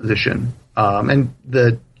local opposition and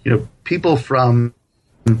the people from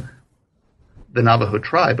the Navajo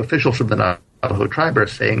tribe, officials from the Navajo tribe are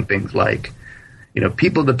saying things like, the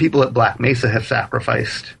people at Black Mesa have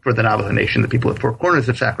sacrificed for the Navajo Nation. The people at Four Corners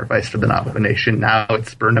have sacrificed for the Navajo Nation. Now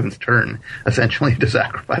it's Burnham's turn, essentially, to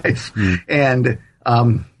sacrifice. Mm. And,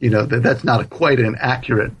 that's not quite an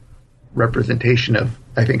accurate representation of,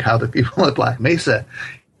 I think, how the people at Black Mesa,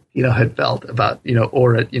 had felt about,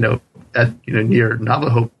 or at near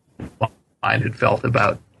Navajo line had felt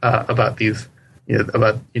about these,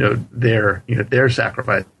 their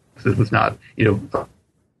sacrifice. This was not,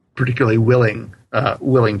 particularly willing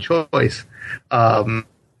choice. But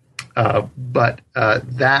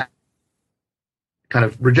that kind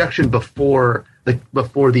of rejection before the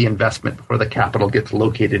investment, before the capital gets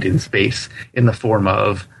located in space in the form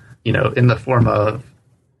of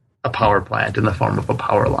a power plant, in the form of a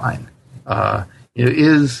power line,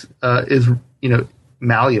 is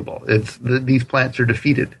malleable. These plants are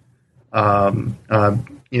defeated. In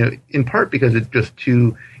part because it's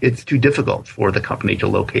too difficult for the company to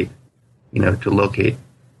locate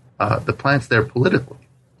the plants there politically.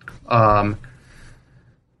 At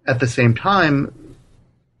the same time,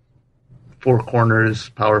 Four Corners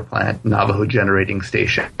Power Plant, Navajo Generating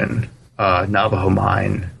Station, Navajo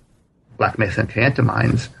Mine, Black Mesa and Kayenta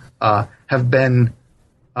mines have been,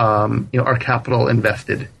 our capital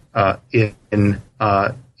invested in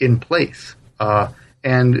place,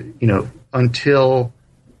 and until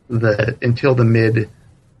the mid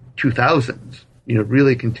 2000s,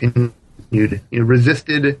 really continued,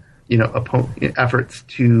 resisted, efforts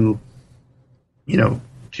to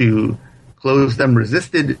close them,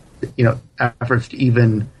 resisted, efforts to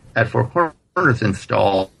even at Four Corners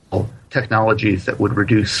install technologies that would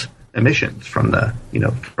reduce emissions from the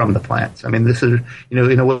plants. I mean, this is,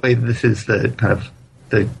 in a way, this is the kind of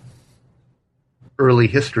the early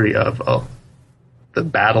history of the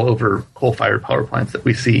battle over coal-fired power plants that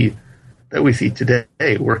we see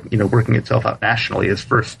today, working itself out nationally, is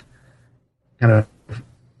first kind of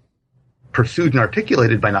pursued and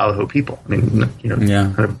articulated by Navajo people. I mean,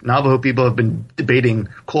 kind of Navajo people have been debating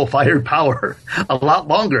coal-fired power a lot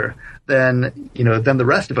longer than the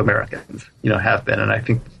rest of Americans, have been. And I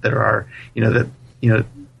think there are,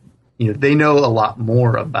 they know a lot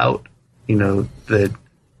more about, the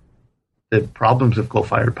problems of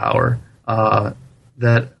coal-fired power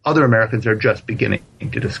that other Americans are just beginning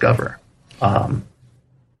to discover.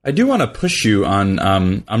 I do want to push you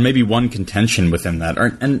on maybe one contention within that,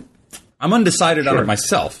 and I'm undecided on it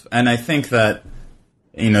myself, and I think that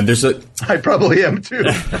there's I probably am too.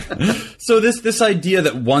 So this idea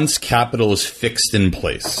that once capital is fixed in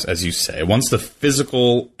place, as you say, once the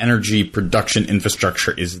physical energy production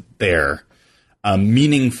infrastructure is there,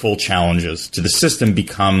 meaningful challenges to the system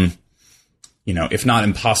become, if not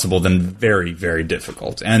impossible, then very, very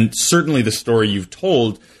difficult. And certainly the story you've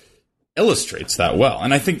told illustrates that well.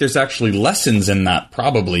 And I think there's actually lessons in that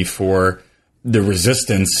probably for the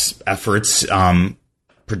resistance efforts,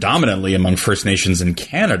 predominantly among First Nations in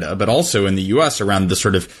Canada, but also in the U.S. around the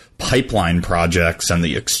sort of pipeline projects and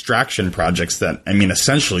the extraction projects that, I mean,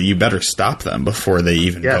 essentially you better stop them before they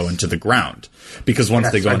even go into the ground, because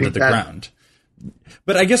once they go into the ground.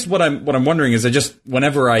 But I guess what I'm wondering is,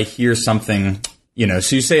 whenever I hear something,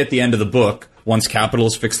 so you say at the end of the book, once capital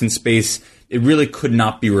is fixed in space, it really could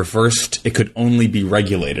not be reversed. It could only be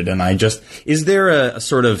regulated. And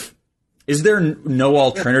is there no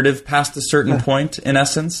alternative past a certain point, in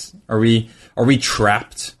essence? Are we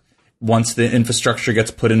trapped once the infrastructure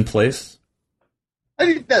gets put in place? I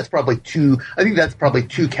think that's probably too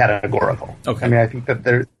categorical. Okay. I mean, I think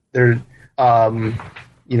that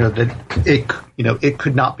it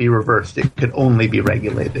could not be reversed. It could only be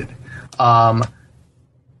regulated. I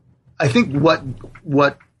think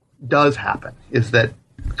what does happen is that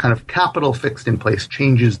kind of capital fixed in place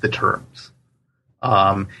changes the terms.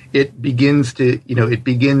 It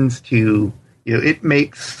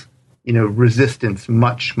makes resistance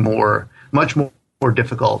much more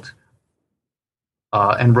difficult,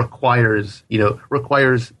 and requires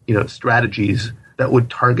strategies that would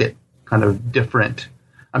target kind of different.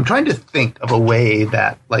 I'm trying to think of a way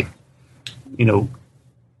that,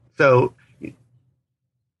 so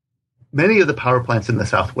many of the power plants in the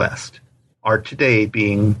Southwest are today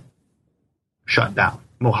being shut down.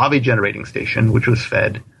 Mojave Generating Station, which was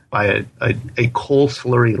fed by a coal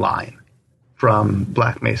slurry line from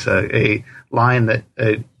Black Mesa, a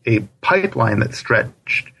pipeline that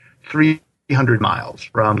stretched 300 miles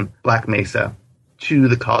from Black Mesa to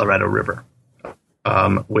the Colorado River,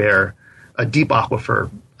 where a deep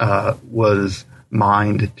aquifer was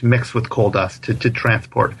mined to mix with coal dust to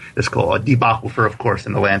transport this coal. A deep aquifer, of course,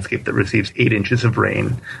 in the landscape that receives 8 inches of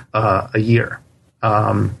rain a year.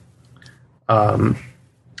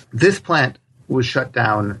 This plant was shut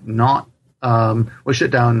down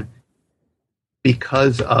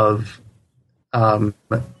because of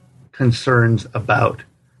concerns about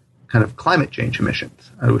kind of climate change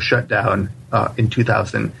emissions. It was shut down in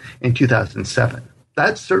 2007.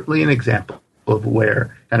 That's certainly an example of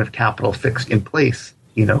where kind of capital fixed in place,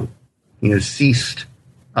 ceased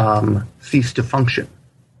to function,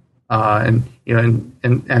 and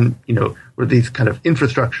where these kind of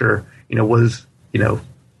infrastructure, was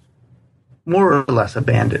more or less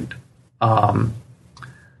abandoned. The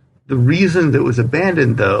reason that it was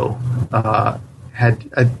abandoned, though,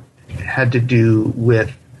 had to do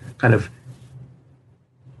with kind of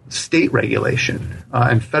state regulation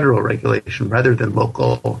and federal regulation rather than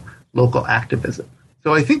local activism.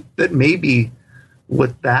 So I think that maybe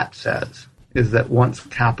what that says is that once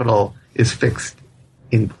capital is fixed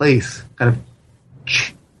in place, kind of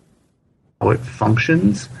how it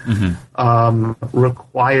functions,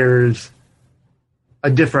 requires a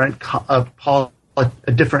different kind of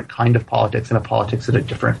politics, and a politics at a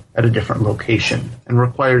different location, and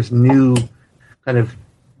requires new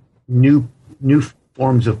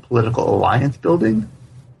forms of political alliance building,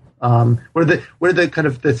 where the kind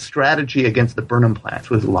of the strategy against the Burnham plants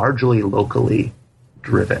was largely locally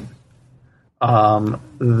driven.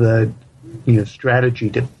 The strategy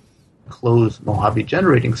to close Mojave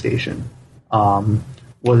Generating Station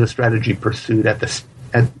was a strategy pursued at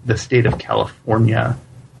the state of California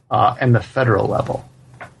and the federal level,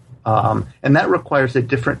 and that requires a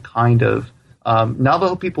different kind of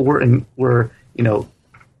Navajo people were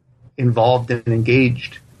involved and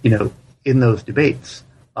engaged in those debates,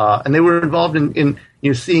 and they were involved in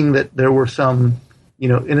seeing that there were some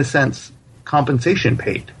in a sense compensation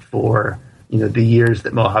paid for the years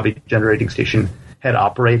that Mojave Generating Station had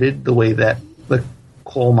operated, the way that the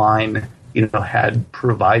coal mine had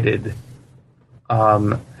provided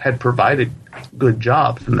good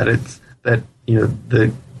jobs, and that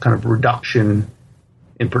the kind of reduction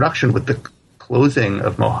in production with the closing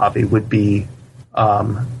of Mojave would be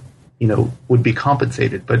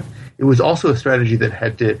compensated. But it was also a strategy that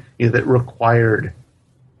had to that required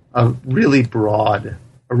a really broad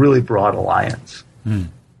alliance.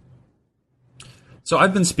 So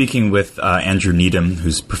I've been speaking with Andrew Needham,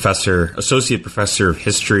 who's associate professor of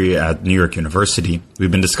history at New York University.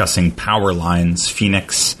 We've been discussing Power Lines,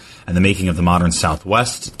 Phoenix, and the Making of the Modern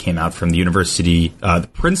Southwest. It came out from the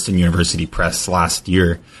Princeton University Press last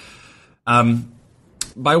year.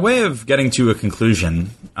 By way of getting to a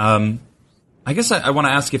conclusion, I guess I want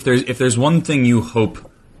to ask if there's one thing you hope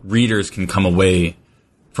readers can come away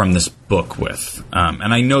from this book with,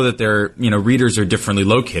 and I know that readers are differently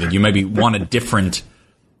located. You maybe want a different,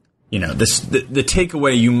 the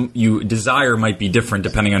takeaway you desire might be different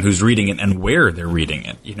depending on who's reading it and where they're reading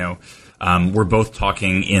it. We're both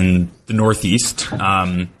talking in the Northeast.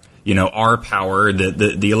 Our power,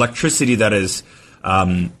 the electricity that is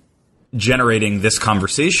generating this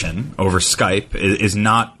conversation over Skype is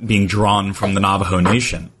not being drawn from the Navajo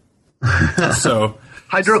Nation. So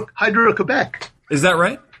Hydro-Quebec. Is that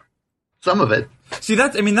right? Some of it. See,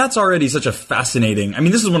 that's already such a fascinating.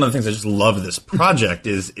 This is one of the things I just love this project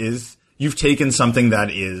is you've taken something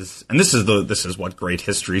that is, and this is what great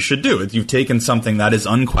history should do. You've taken something that is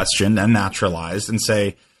unquestioned and naturalized and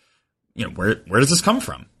say, where does this come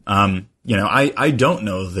from? I don't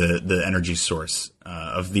know the energy source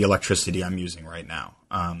of the electricity I'm using right now.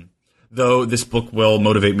 Though this book will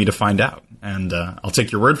motivate me to find out, and I'll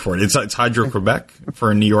take your word for it. It's Hydro-Quebec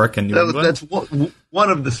for New York and New England. That's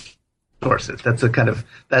one of the sources. One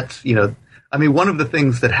of the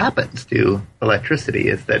things that happens to electricity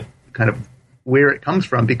is that kind of where it comes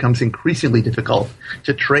from becomes increasingly difficult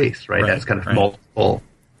to trace, right? As kind of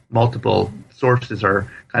multiple sources are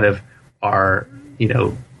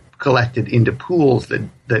collected into pools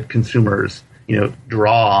that consumers,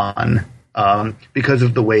 draw on, because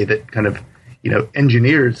of the way that kind of,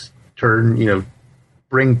 engineers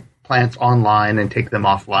bring plants online and take them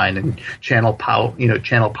offline and channel power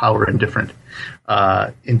in different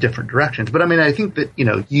directions. But I think that,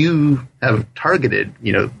 you have targeted,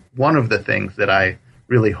 one of the things that I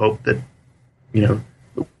really hope that,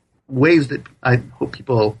 ways that I hope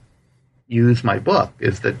people use my book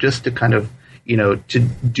is that just to kind of, to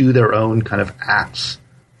do their own kind of acts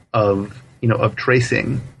of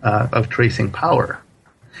tracing power.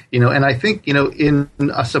 And I think, in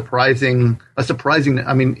a surprising,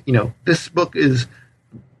 this book is,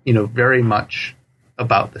 very much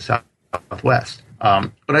about the Southwest.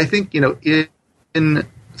 But I think, in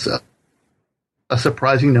a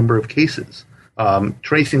surprising number of cases,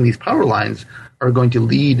 tracing these power lines are going to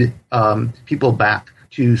lead people back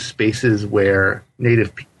to spaces where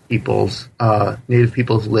Native peoples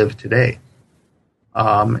live today,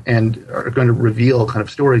 and are going to reveal kind of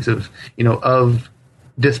stories of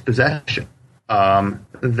dispossession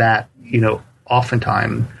that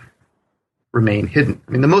oftentimes remain hidden.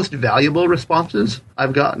 The most valuable responses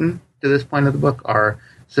I've gotten to this point of the book are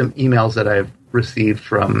some emails that I've received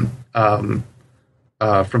from from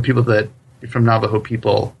Navajo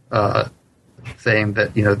people saying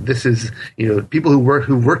that this is people who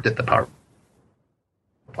worked at the power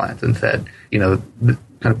plants and said kind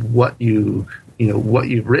of what you've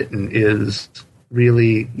written is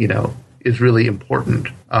really important,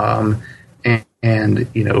 and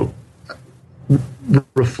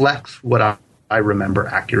reflects what I remember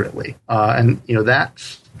accurately, and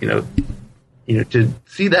that's to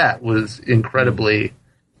see that was incredibly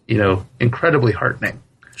heartening.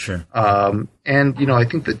 Sure. And I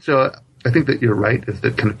think that you're right, is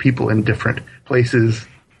that kind of people in different places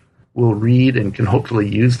will read and can hopefully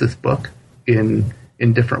use this book in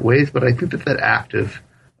different ways. But I think that act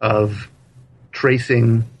of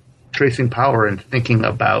tracing power and thinking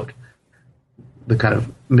about the kind of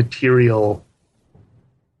material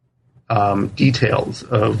details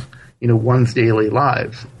of one's daily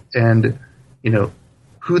lives, and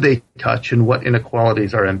who they touch and what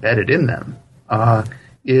inequalities are embedded in them,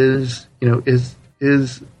 is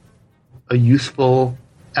a useful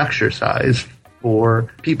exercise for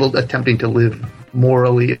people attempting to live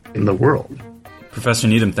morally in the world. Professor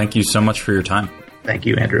Needham, thank you so much for your time. Thank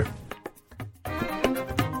you, Andrew.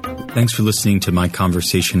 Thanks for listening to my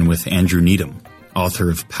conversation with Andrew Needham, author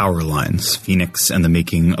of Power Lines, Phoenix and the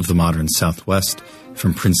Making of the Modern Southwest,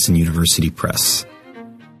 from Princeton University Press.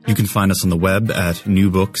 You can find us on the web at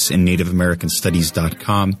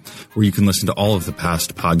newbooksandnativeamericanstudies.com, where you can listen to all of the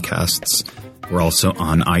past podcasts. We're also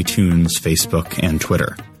on iTunes, Facebook, and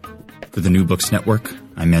Twitter. For the New Books Network,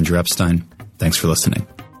 I'm Andrew Epstein. Thanks for listening.